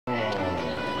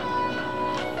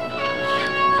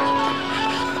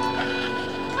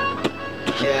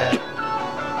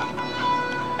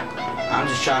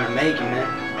trying to make it,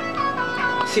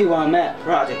 man. See where I'm at,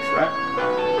 projects, right?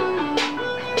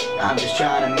 I'm just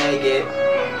trying to make it.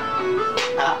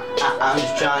 I'm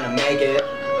just trying to make it.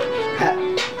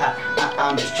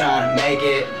 I'm just trying to make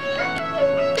it.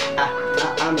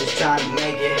 I'm just trying to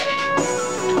make it.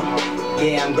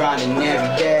 Yeah, I'm grinding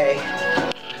every day,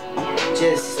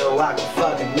 just so I can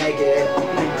fucking make it.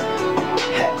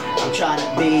 I'm trying to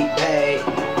be paid,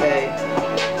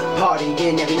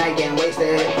 partying every night, getting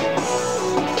wasted.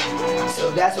 So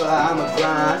that's why I'ma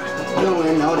grind,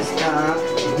 doing all this time.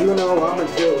 You know I'ma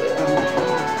do it.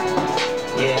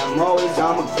 Yeah, I'm always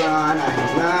on my grind. I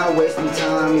ain't not wasting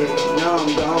time. Yeah, you know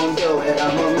I'm gon' do it.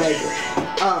 I'ma make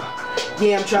it.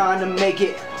 Yeah, I'm trying to make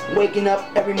it. Waking up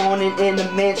every morning in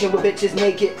the mansion with bitches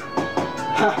naked.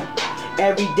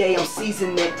 Every day I'm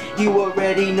seasoning it. You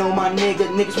already know my nigga.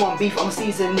 Niggas want beef, I'm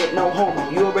seasoning it. No homo.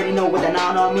 You already know with that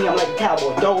 9 on me, I'm like a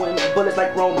cowboy, throwing bullets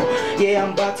like Romo. Yeah,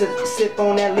 I'm about to sip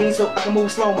on that lean so I can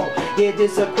move slow-mo. Yeah,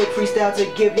 this a quick freestyle to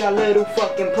give y'all little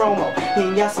fucking promo.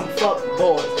 And y'all some fuck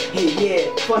boys.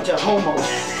 Yeah, bunch of homos.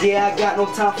 Yeah, I got no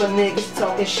time for niggas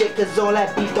talking shit, cause all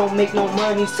that beef don't make no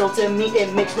money. So to me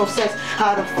it makes no sense.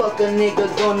 How the fuck a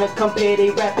nigga gonna compare they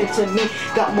rapping to me?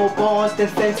 Got more bars than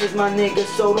fences, my nigga,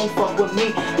 so don't fuck with me.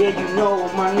 Yeah, you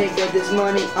know, my nigga, this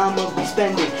money I'ma be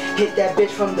spending. Hit that bitch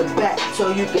from the back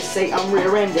so you can say I'm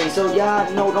rear-ending. So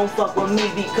y'all know, don't fuck with me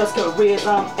because careers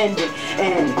I'm ending.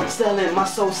 And selling my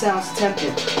soul sounds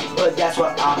tempting, but that's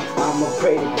why I'ma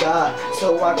pray to God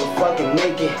so I can fucking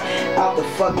make it out the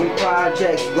fucking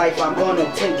projects. Life, I'm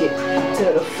gonna take it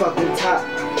to the fucking top.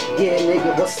 Yeah,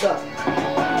 nigga, what's up?